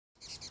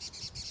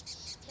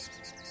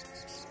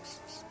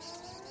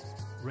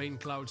Rain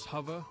clouds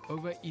hover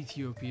over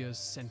Ethiopia's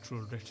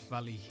central Rift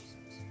Valley.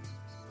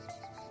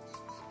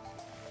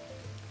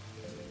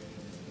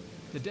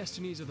 The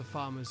destinies of the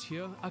farmers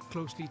here are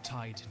closely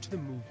tied to the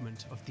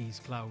movement of these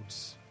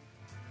clouds.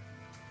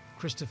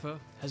 Christopher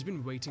has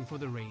been waiting for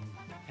the rain,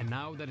 and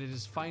now that it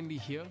is finally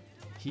here,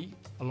 he,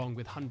 along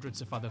with hundreds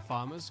of other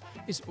farmers,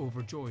 is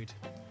overjoyed.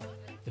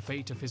 The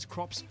fate of his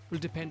crops will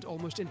depend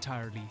almost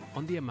entirely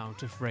on the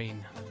amount of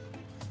rain.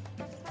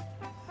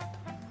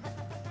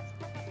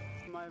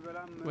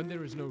 When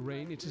there is no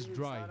rain, it is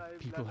dry.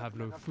 People have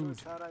no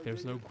food. There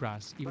is no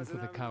grass, even for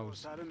the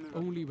cows.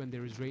 Only when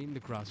there is rain,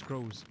 the grass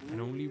grows. And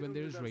only when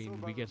there is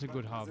rain, we get a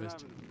good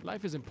harvest.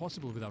 Life is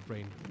impossible without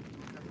rain.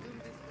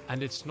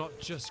 And it's not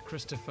just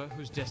Christopher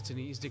whose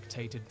destiny is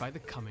dictated by the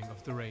coming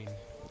of the rain.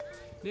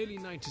 Nearly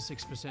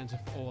 96%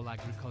 of all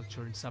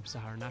agriculture in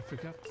Sub-Saharan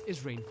Africa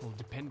is rainfall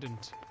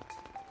dependent.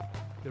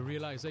 The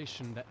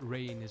realization that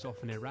rain is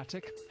often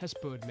erratic has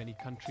spurred many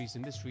countries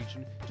in this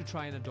region to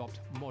try and adopt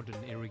modern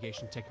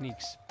irrigation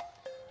techniques.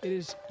 It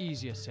is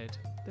easier said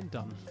than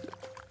done.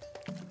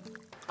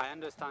 I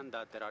understand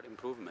that there are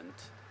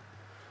improvements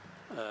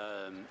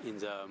in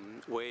the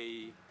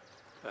way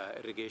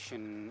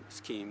irrigation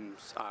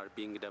schemes are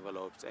being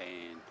developed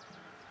and,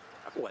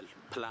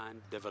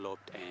 planned,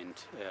 developed and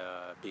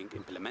being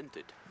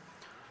implemented.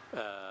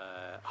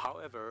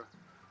 However,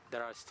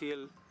 there are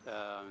still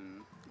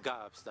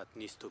gaps that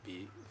needs to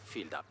be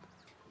filled up.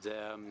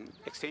 The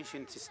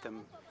extension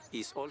system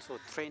is also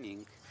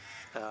training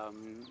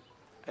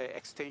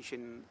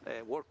extension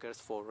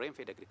workers for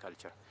rain-fed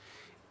agriculture.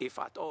 If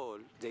at all,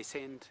 they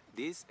send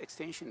these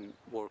extension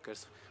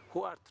workers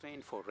who are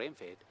trained for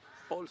rain-fed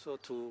also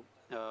to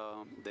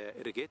the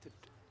irrigated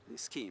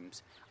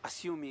schemes,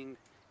 assuming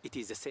it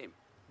is the same,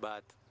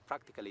 but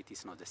practically it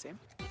is not the same.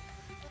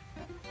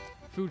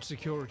 Food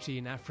security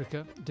in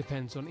Africa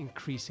depends on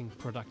increasing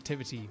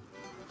productivity,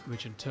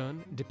 which in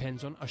turn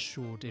depends on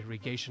assured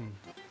irrigation.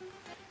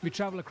 We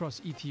travel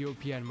across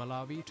Ethiopia and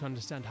Malawi to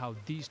understand how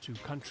these two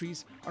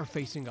countries are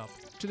facing up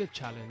to the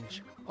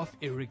challenge of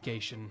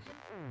irrigation.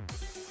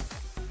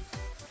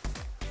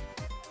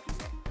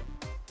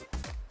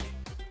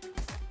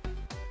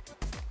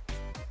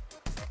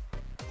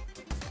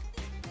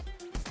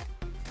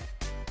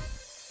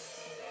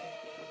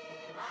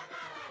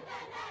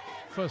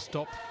 First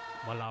stop,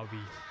 Malawi.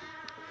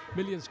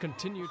 Millions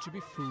continue to be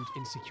food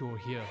insecure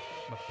here,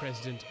 but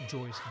President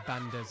Joyce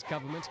Banda's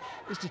government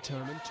is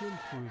determined to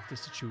improve the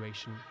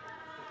situation.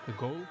 The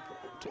goal?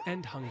 To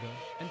end hunger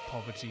and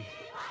poverty.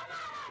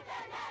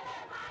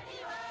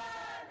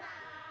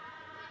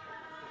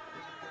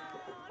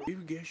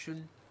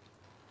 Irrigation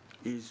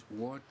is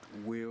what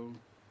will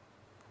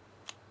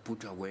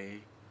put away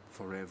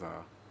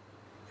forever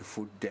the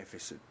food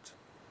deficit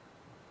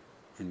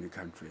in the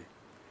country,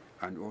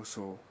 and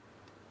also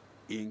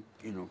in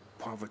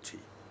poverty.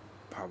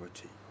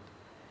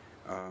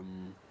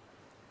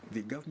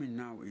 The government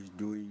now is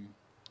doing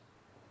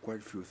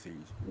quite a few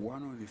things.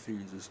 One of the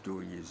things it's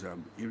doing is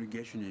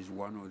irrigation is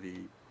one of the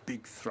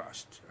big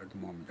thrusts at the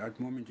moment. At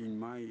the moment, in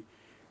my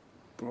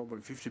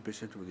probably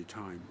 50% of the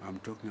time, I'm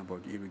talking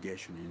about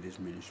irrigation in this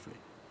ministry.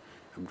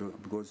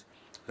 Because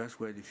that's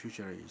where the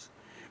future is.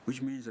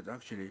 Which means that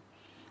actually,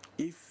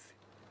 if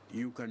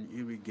you can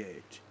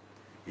irrigate,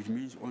 it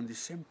means on the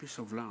same piece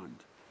of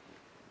land,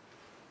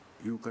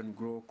 you can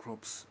grow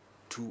crops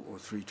 2 or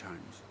 3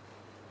 times.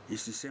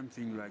 It's the same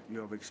thing like you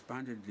have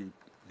expanded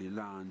the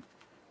land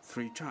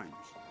 3 times.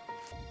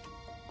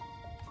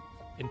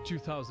 In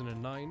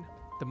 2009,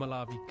 the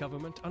Malawi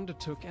government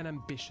undertook an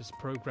ambitious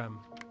program,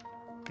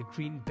 the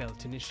Green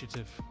Belt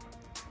Initiative.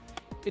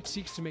 It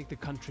seeks to make the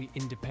country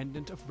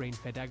independent of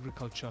rain-fed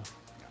agriculture.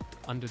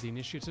 Under the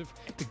initiative,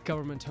 the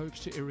government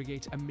hopes to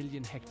irrigate 1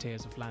 million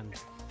hectares of land.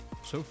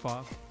 So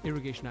far,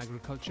 irrigation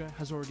agriculture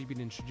has already been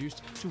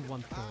introduced to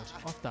 1/3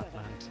 of that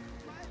land.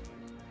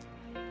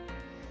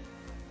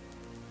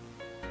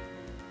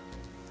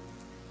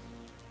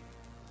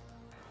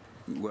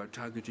 We are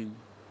targeting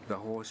the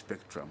whole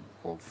spectrum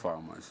of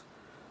farmers,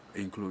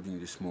 including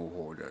the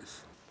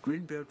smallholders.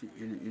 Green Belt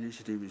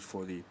Initiative is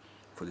for the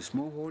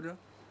smallholder,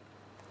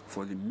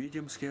 for the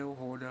medium-scale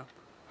holder,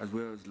 as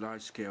well as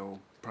large-scale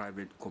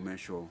private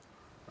commercial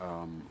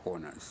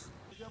owners.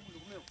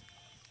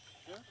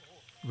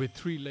 With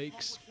 3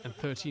 lakes and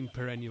 13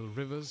 perennial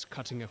rivers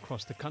cutting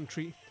across the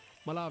country,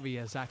 Malawi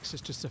has access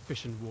to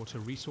sufficient water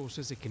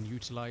resources it can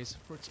utilize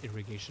for its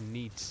irrigation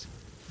needs.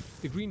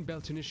 The Green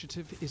Belt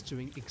Initiative is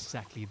doing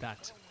exactly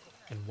that,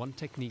 and one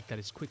technique that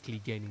is quickly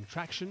gaining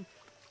traction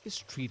is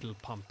treadle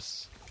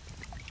pumps.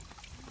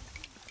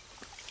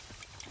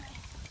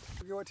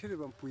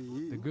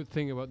 The good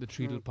thing about the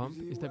treadle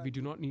pump is that we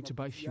do not need to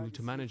buy fuel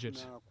to manage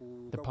it.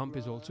 The pump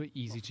is also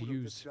easy to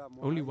use.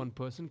 Only one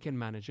person can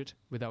manage it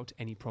without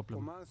any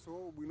problem.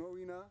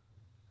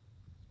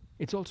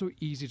 It's also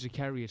easy to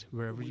carry it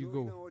wherever you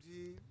go.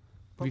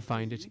 We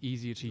find it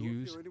easier to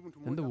use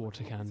than the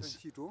water cans.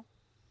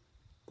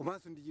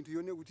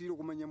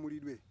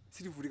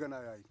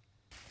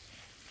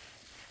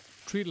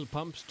 Treadle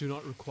pumps do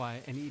not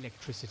require any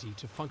electricity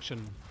to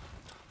function.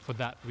 For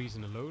that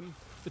reason alone,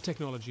 the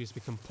technology has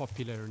become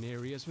popular in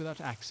areas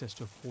without access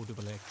to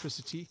affordable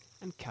electricity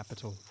and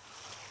capital.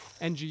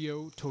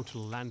 NGO Total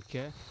Land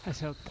Care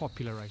has helped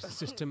popularize the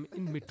system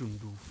in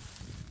Mitundu.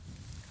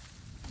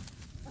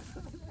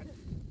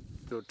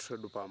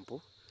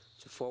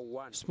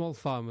 Small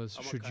farmers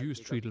should use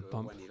treadle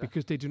pump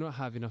because they do not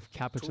have enough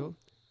capital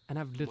and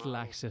have little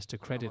access to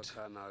credit.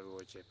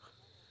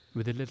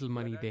 With the little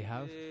money they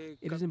have,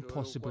 it is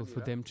impossible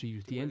for them to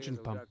use the engine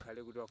pump.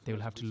 They will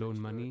have to loan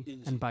money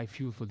and buy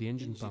fuel for the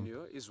engine pump.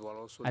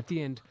 At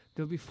the end,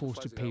 they'll be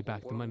forced to pay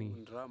back the money.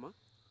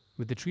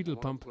 With the treadle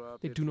pump,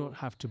 they do not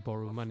have to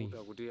borrow money.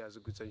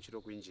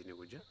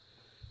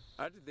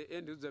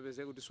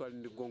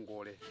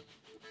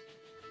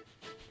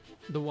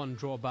 The one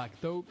drawback,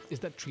 though, is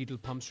that treadle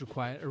pumps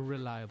require a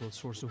reliable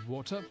source of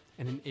water,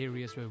 and in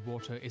areas where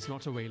water is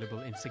not available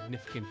in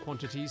significant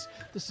quantities,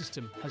 the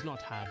system has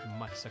not had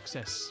much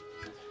success.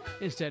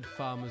 Instead,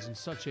 farmers in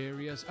such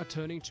areas are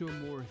turning to a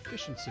more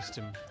efficient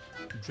system,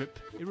 drip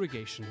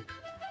irrigation.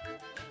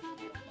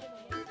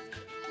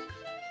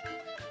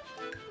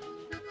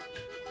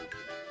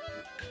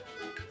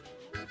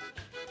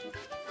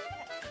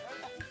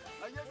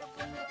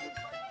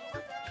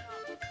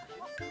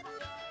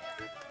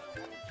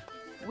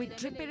 With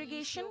drip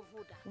irrigation,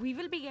 we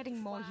will be getting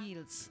more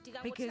yields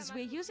because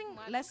we're using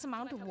less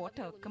amount of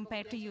water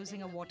compared to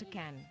using a water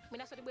can.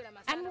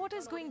 And water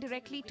is going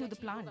directly to the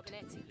plant.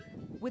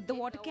 With the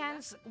water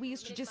cans, we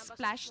used to just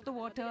splash the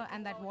water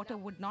and that water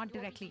would not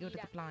directly go to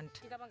the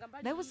plant.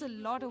 There was a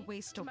lot of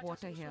waste of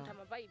water here.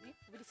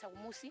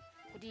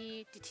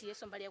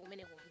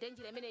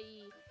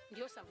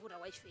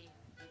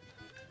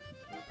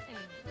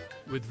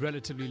 With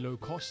relatively low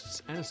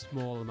costs and a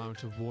small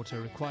amount of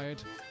water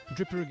required,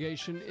 drip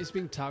irrigation is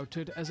being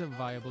touted as a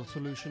viable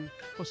solution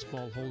for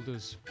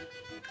smallholders.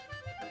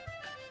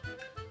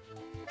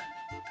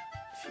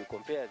 If you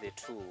compare the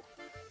two,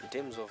 in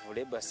terms of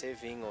labor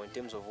saving or in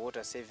terms of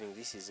water saving,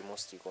 this is the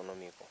most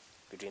economical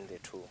between the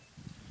two.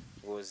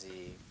 Because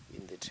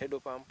in the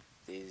treadle pump,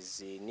 there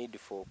is a need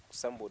for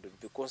somebody to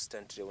be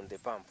constantly on the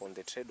pump, on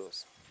the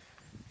treadles.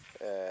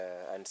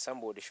 And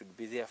somebody should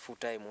be there full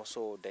time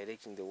also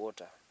directing the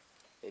water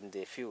in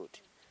the field.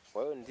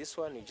 While in this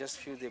one, you just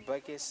fill the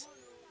buckets,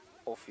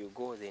 off you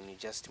go, then you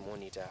just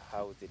monitor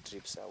how the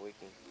drips are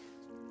working.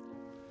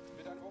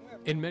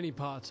 In many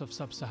parts of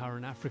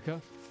Sub-Saharan Africa,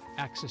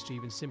 access to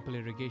even simple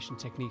irrigation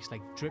techniques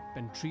like drip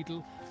and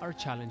treadle are a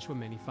challenge for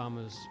many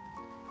farmers.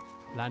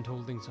 Land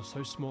holdings are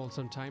so small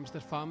sometimes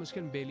that farmers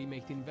can barely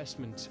make the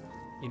investment.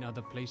 In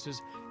other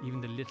places,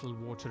 even the little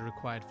water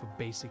required for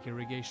basic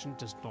irrigation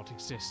does not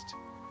exist.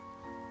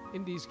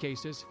 In these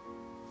cases,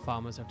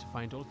 farmers have to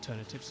find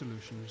alternative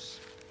solutions.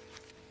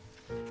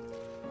 In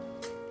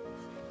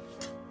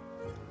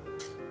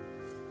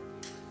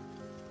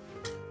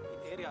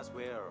areas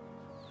where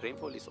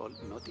rainfall is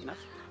not enough,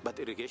 but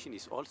irrigation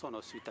is also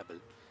not suitable,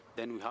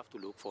 then we have to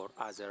look for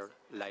other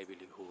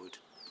livelihood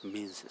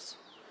means.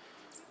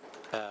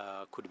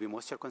 Could be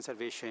moisture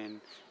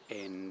conservation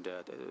and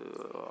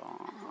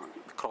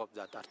crops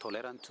that are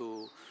tolerant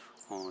to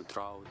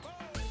drought.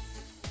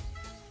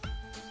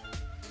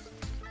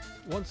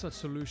 One such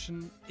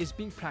solution is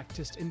being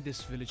practiced in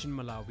this village in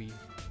Malawi,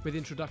 where the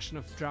introduction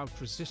of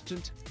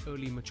drought-resistant,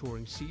 early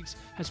maturing seeds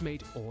has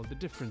made all the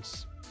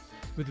difference.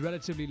 With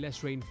relatively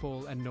less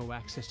rainfall and no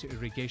access to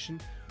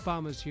irrigation,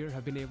 farmers here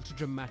have been able to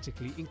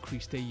dramatically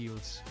increase their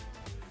yields.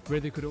 Where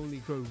they could only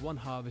grow one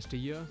harvest a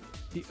year,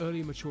 the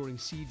early maturing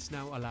seeds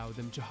now allow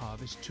them to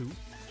harvest 2,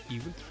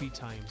 even 3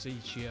 times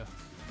each year.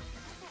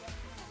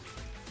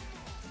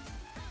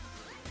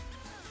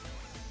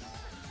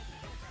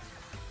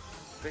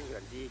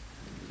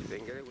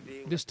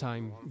 This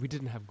time, we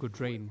didn't have good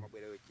rain.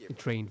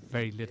 It rained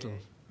very little.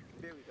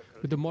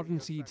 With the modern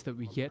seeds that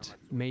we get,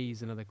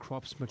 maize and other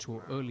crops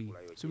mature early,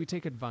 so we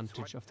take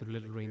advantage of the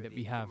little rain that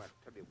we have.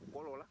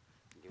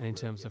 And in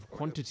terms of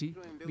quantity,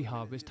 we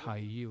harvest higher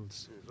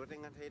yields.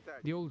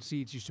 The old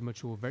seeds used to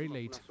mature very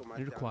late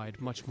and required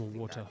much more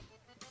water.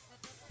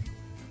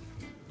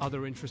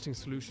 Other interesting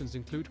solutions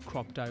include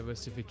crop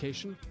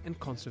diversification and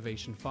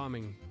conservation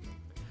farming.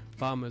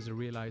 Farmers are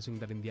realizing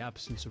that in the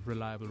absence of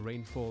reliable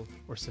rainfall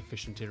or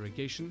sufficient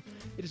irrigation,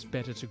 it is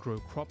better to grow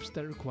crops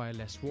that require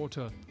less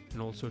water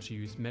and also to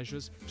use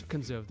measures to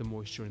conserve the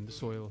moisture in the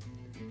soil.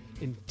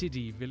 In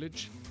Didi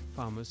village,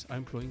 farmers are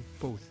employing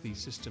both these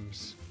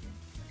systems.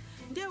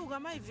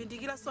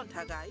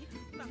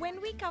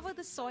 When we cover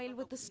the soil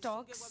with the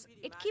stalks,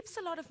 it keeps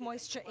a lot of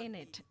moisture in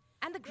it,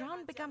 and the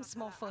ground becomes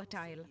more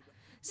fertile.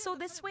 So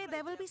this way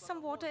there will be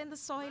some water in the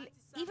soil,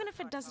 even if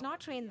it does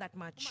not rain that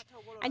much,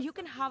 and you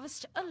can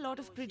harvest a lot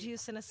of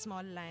produce in a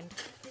small land.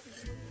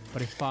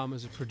 But if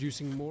farmers are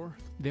producing more,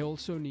 they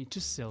also need to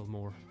sell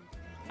more.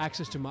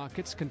 Access to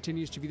markets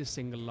continues to be the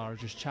single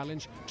largest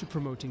challenge to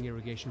promoting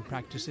irrigation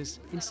practices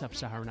in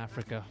Sub-Saharan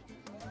Africa.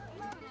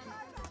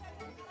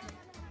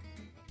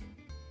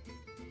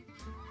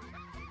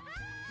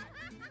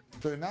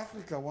 So in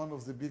Africa, one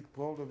of the big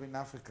problems in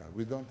Africa,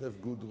 we don't have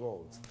good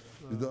roads.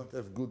 You don't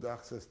have good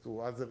access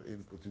to other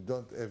input. You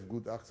don't have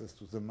good access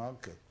to the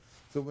market.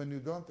 So when you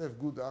don't have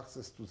good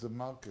access to the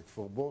market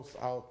for both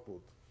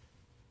output,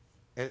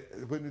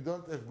 when you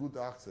don't have good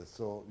access,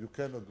 so you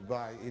cannot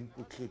buy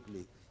input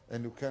cheaply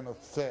and you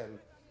cannot sell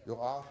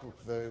your output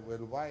very well,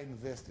 why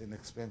invest in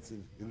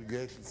expensive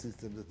irrigation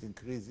systems that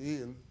increase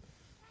yield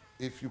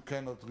if you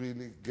cannot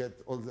really get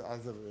all the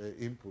other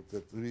input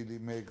that really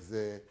makes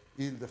the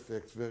yield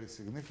effects very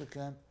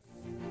significant?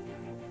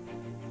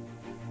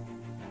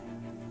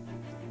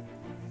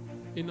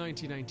 In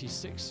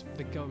 1996,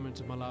 the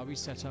government of Malawi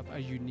set up a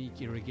unique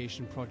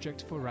irrigation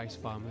project for rice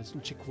farmers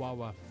in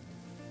Chikwawa.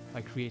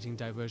 By creating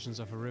diversions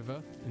of a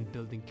river and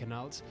building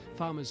canals,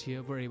 farmers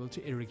here were able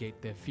to irrigate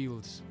their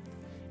fields.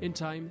 In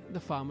time, the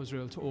farmers were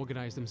able to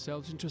organize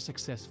themselves into a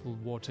successful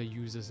water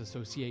users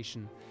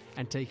association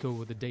and take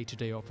over the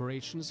day-to-day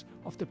operations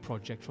of the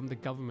project from the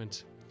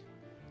government.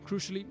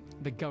 Crucially,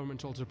 the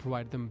government also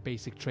provided them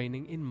basic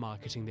training in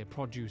marketing their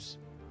produce.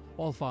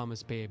 All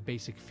farmers pay a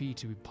basic fee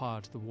to be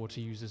part of the Water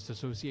Users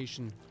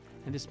Association,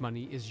 and this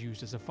money is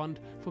used as a fund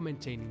for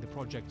maintaining the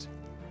project.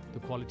 The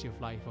quality of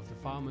life of the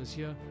farmers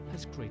here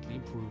has greatly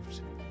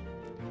improved.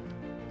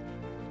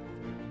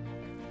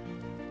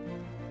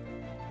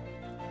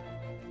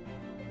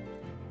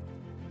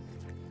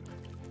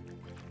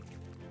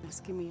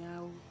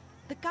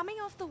 The coming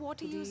of the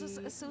Water Users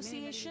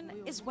Association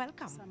is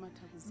welcome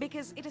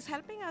because it is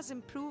helping us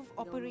improve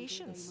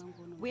operations.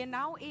 We are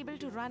now able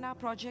to run our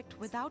project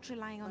without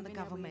relying on the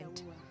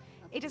government.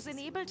 It has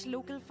enabled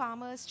local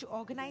farmers to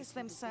organize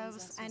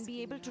themselves and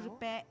be able to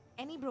repair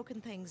any broken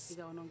things.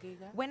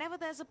 Whenever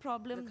there's a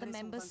problem, the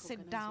members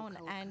sit down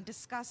and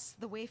discuss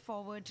the way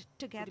forward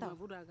together.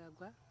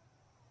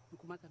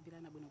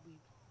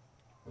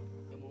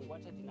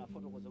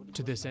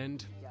 To this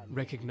end,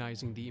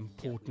 recognizing the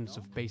importance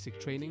of basic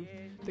training,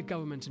 the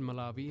government in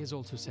Malawi has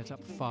also set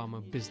up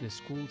farmer business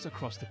schools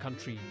across the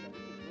country.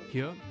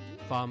 Here,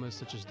 farmers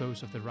such as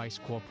those of the Rice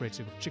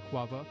Cooperative of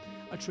Chikwawa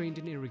are trained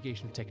in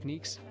irrigation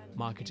techniques,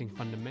 marketing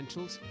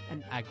fundamentals,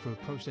 and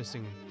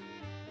agro-processing.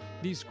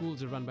 These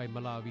schools are run by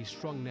Malawi's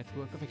strong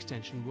network of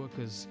extension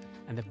workers,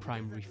 and their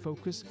primary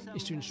focus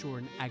is to ensure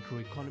an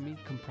agro-economy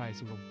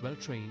comprising of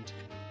well-trained,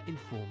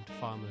 informed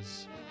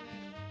farmers.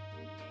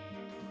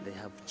 They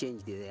have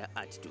changed their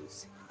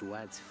attitudes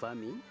towards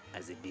farming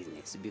as a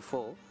business.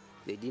 Before,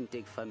 they didn't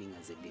take farming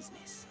as a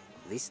business.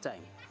 This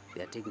time,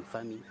 they are taking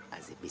farming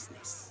as a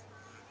business.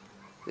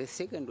 The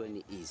second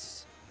one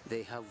is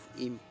they have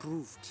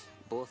improved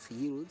both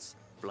yields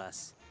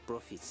plus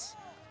profits.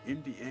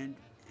 In the end,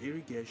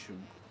 irrigation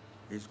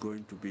is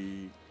going to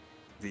be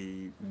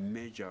the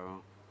major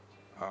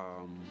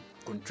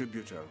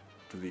contributor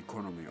to the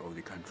economy of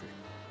the country.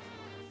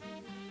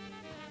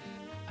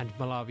 And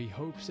Malawi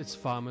hopes its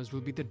farmers will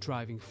be the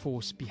driving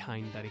force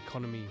behind that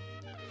economy.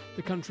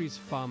 The country's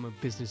farmer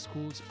business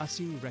schools are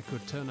seeing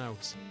record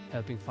turnouts,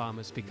 helping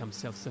farmers become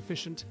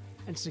self-sufficient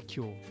and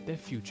secure their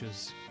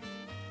futures.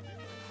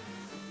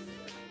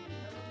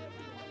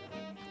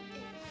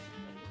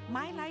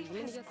 My life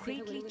has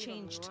greatly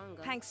changed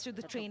thanks to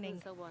the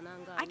training.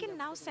 I can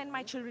now send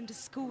my children to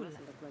school.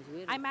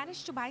 I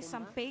managed to buy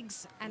some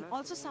pigs and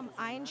also some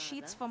iron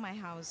sheets for my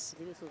house.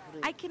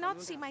 I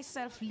cannot see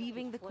myself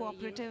leaving the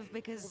cooperative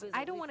because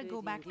I don't want to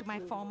go back to my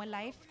former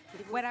life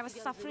where I was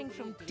suffering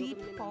from deep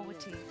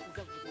poverty.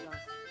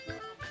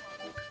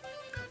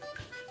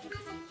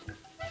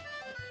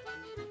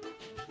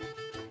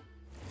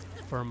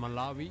 From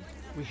Malawi,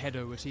 we head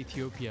over to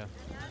Ethiopia,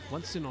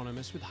 once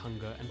synonymous with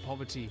hunger and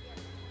poverty.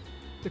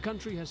 The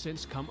country has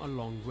since come a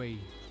long way,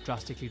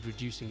 drastically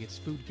reducing its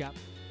food gap,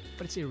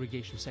 but its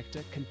irrigation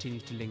sector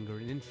continues to linger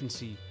in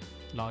infancy,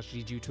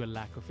 largely due to a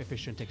lack of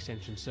efficient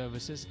extension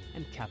services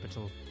and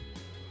capital.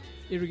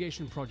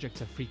 Irrigation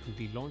projects are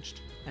frequently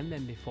launched, and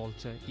then they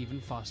falter even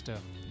faster.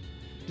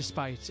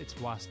 Despite its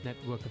vast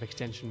network of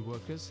extension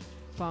workers,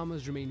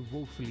 farmers remain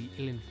woefully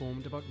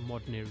ill-informed about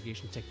modern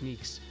irrigation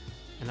techniques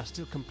and are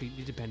still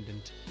completely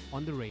dependent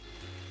on the rain.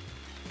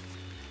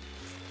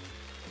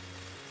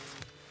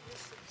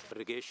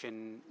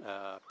 Irrigation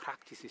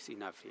practices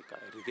in Africa,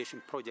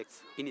 irrigation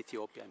projects in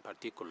Ethiopia in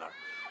particular,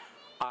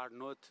 are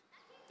not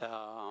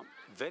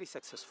very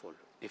successful.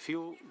 If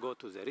you go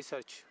to the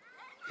research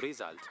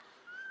result,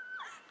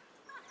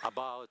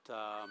 about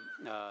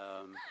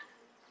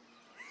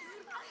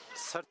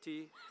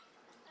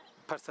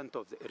 30%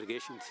 of the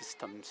irrigation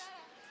systems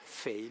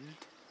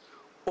failed,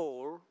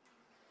 or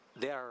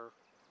they are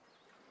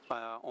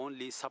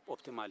only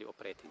suboptimally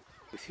operating.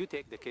 If you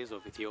take the case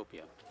of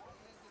Ethiopia,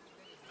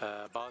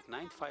 about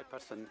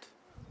 95%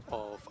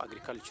 of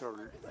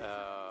agricultural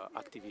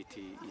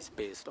activity is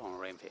based on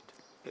rainfed.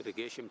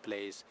 Irrigation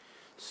plays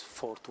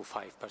 4 to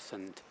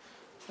 5%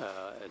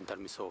 in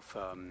terms of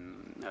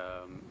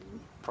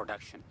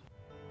production.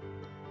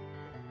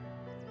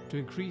 To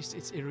increase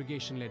its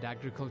irrigation-led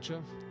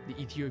agriculture, the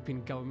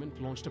Ethiopian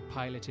government launched a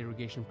pilot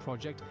irrigation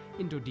project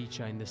in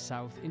Dodicha in the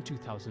south in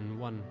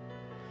 2001.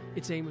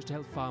 Its aim was to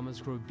help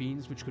farmers grow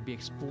beans which could be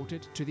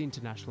exported to the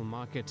international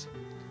market.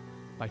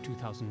 By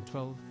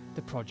 2012,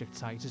 The project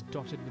site is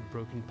dotted with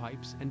broken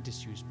pipes and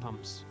disused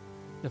pumps.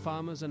 The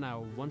farmers are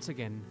now, once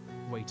again,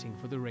 waiting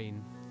for the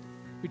rain.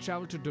 We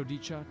travelled to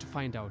Dodicha to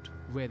find out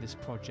where this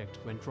project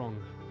went wrong.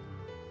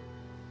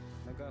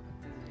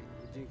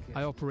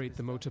 I operate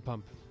the motor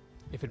pump.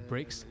 If it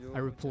breaks, I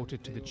report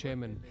it to the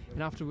chairman,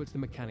 and afterwards the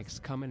mechanics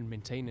come and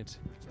maintain it.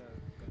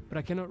 But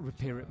I cannot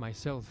repair it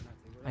myself.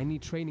 I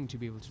need training to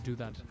be able to do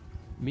that.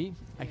 Me,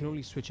 I can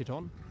only switch it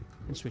on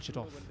and switch it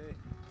off.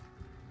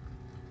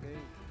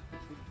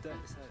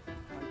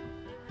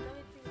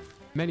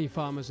 Many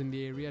farmers in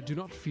the area do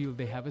not feel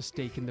they have a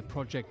stake in the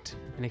project,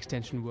 and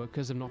extension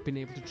workers have not been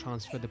able to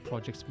transfer the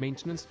project's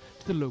maintenance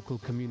to the local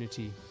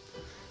community.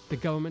 The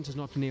government has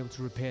not been able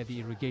to repair the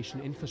irrigation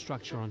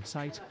infrastructure on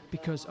site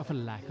because of a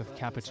lack of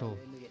capital.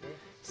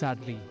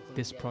 Sadly,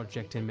 this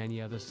project and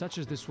many others such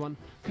as this one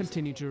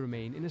continue to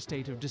remain in a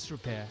state of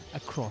disrepair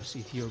across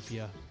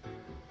Ethiopia.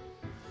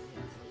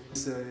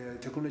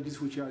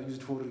 Technologies which are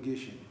used for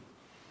irrigation,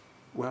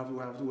 we have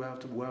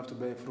to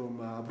buy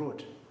from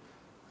abroad.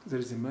 There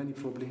is a money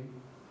problem,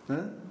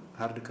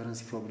 hard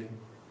currency problem.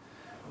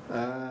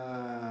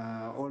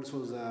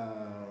 Also the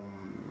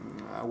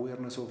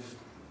awareness of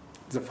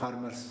the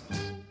farmers.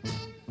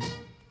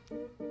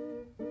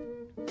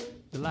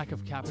 The lack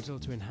of capital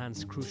to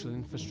enhance crucial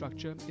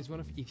infrastructure is one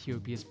of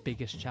Ethiopia's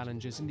biggest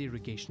challenges in the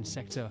irrigation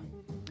sector.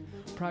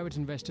 Private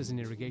investors in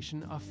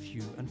irrigation are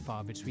few and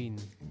far between.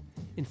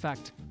 In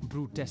fact,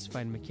 Brute Tesfa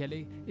in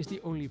Mekele is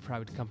the only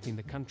private company in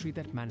the country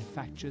that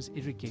manufactures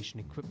irrigation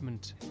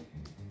equipment.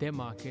 Their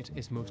market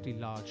is mostly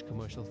large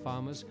commercial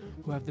farmers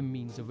who have the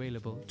means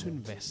available to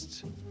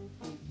invest.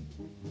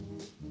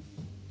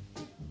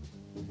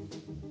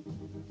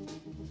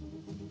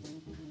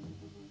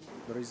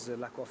 There is a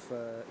lack of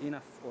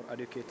enough or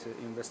adequate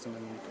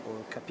investment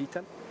or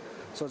capital.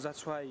 So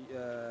that's why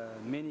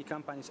many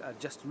companies are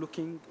just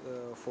looking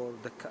for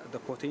the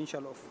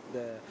potential of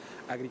the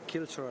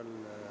agricultural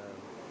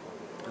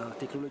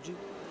technology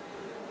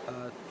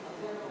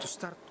to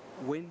start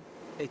when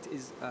it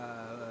is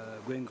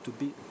going to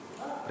be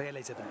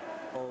realizable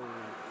or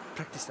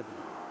practicable.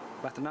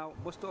 But now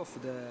most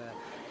of the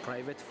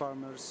private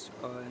farmers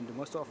and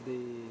most of the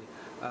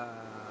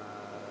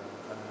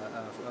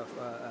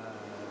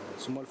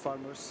small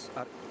farmers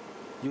are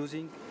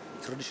using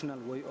traditional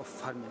way of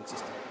farming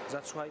system.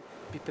 That's why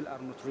people are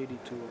not ready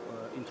to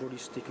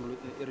introduce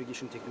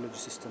irrigation technology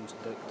systems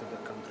to the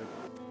country.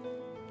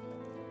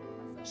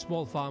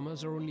 Small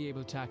farmers are only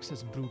able to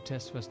access Brute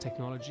Tesfa's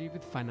technology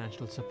with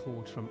financial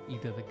support from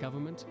either the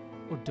government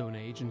or donor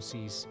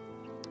agencies.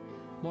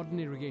 Modern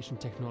irrigation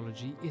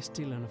technology is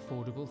still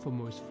unaffordable for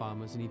most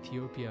farmers in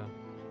Ethiopia,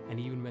 and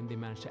even when they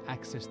manage to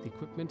access the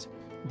equipment,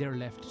 they are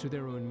left to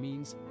their own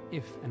means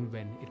if and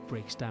when it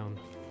breaks down.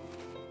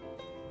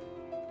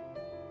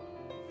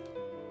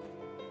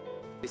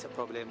 There is a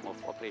problem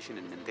of operation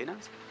and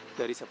maintenance.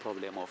 There is a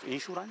problem of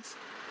insurance.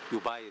 You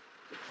buy a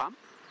pump,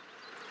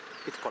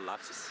 it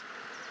collapses.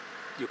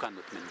 You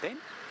cannot maintain.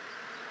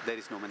 There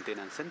is no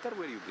maintenance center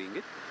where you bring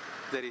it.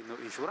 There is no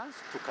insurance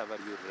to cover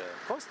your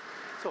cost.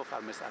 So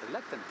farmers are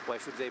reluctant. Why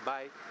should they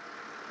buy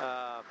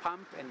a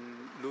pump and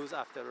lose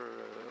after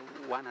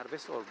one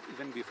harvest or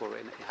even before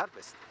a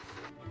harvest?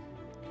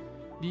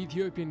 The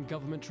Ethiopian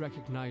government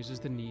recognizes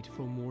the need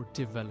for a more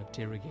developed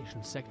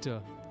irrigation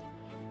sector.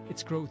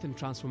 Its Growth and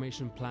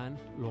Transformation Plan,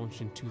 launched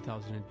in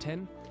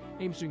 2010,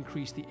 aims to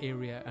increase the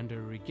area under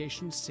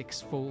irrigation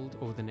six-fold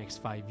over the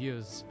next 5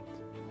 years.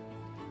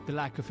 The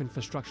lack of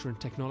infrastructure and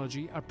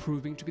technology are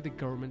proving to be the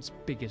government's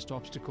biggest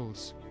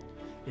obstacles.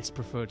 Its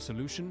preferred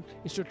solution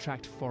is to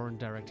attract foreign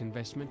direct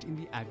investment in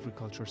the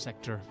agriculture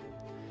sector.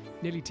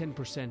 Nearly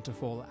 10%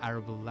 of all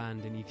arable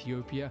land in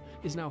Ethiopia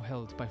is now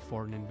held by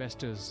foreign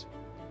investors.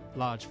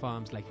 Large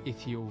farms like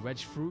Ethio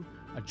Vegfru,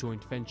 a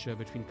joint venture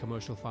between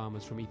commercial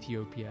farmers from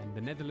Ethiopia and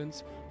the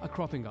Netherlands, are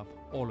cropping up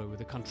all over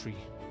the country.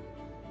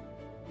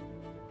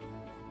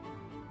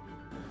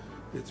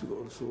 It will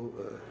also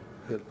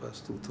help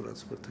us to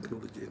transfer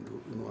technology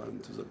into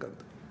the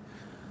country,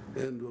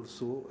 and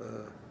also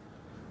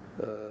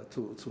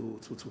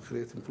to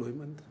create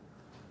employment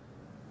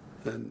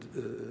and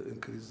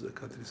increase the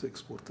country's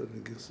export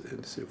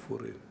and save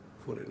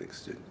foreign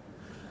exchange.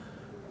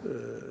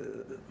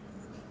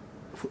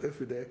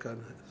 FDI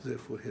can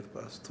therefore help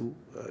us to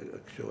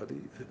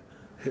actually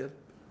help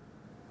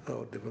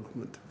our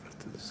development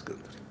effort in this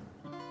country.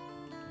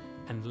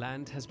 And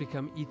land has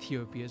become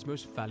Ethiopia's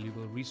most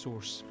valuable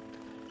resource.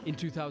 In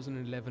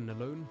 2011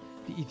 alone,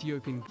 the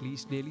Ethiopian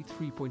leased nearly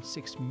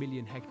 3.6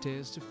 million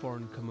hectares to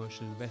foreign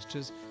commercial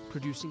investors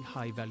producing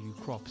high-value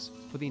crops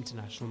for the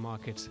international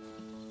market.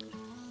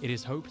 It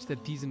is hoped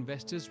that these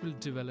investors will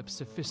develop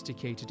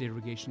sophisticated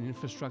irrigation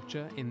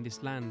infrastructure in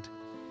this land,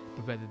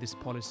 but whether this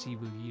policy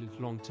will yield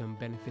long-term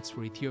benefits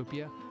for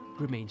Ethiopia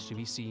remains to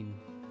be seen.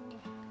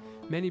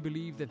 Many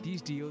believe that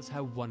these deals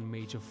have one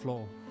major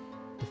flaw: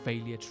 the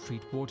failure to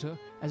treat water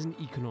as an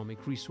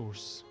economic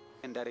resource.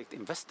 Indirect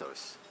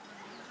investors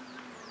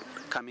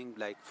coming,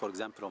 like for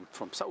example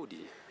from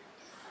Saudi,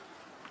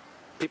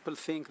 people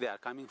think they are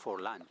coming for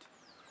land,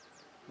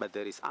 but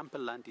there is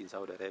ample land in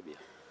Saudi Arabia.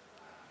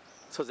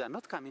 So they are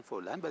not coming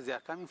for land, but they are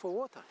coming for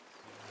water.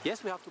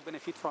 Yes, we have to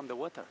benefit from the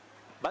water,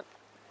 but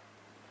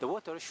the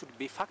water should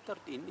be factored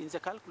in the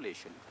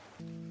calculation.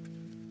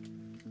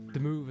 The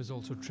move has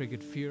also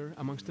triggered fear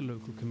amongst the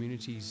local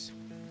communities.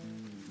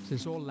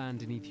 Since all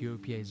land in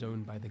Ethiopia is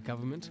owned by the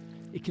government,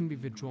 it can be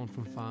withdrawn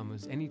from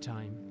farmers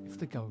anytime if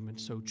the government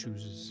so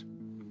chooses.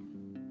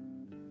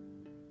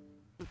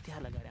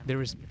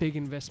 There is big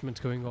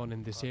investment going on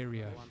in this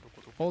area.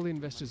 All the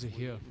investors are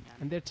here,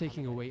 and they're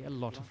taking away a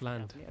lot of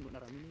land.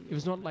 It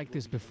was not like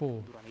this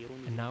before,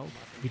 and now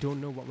we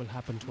don't know what will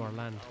happen to our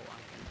land.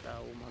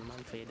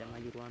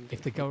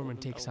 If the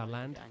government takes our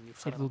land,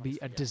 it will be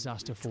a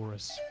disaster for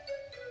us.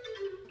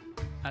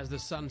 As the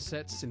sun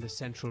sets in the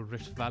central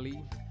Rift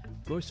Valley,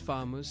 most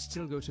farmers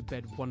still go to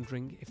bed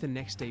wondering if the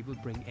next day will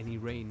bring any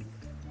rain.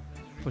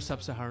 For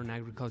Sub-Saharan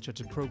agriculture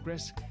to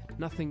progress,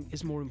 nothing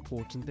is more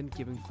important than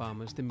giving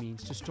farmers the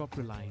means to stop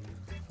relying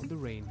on the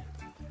rain.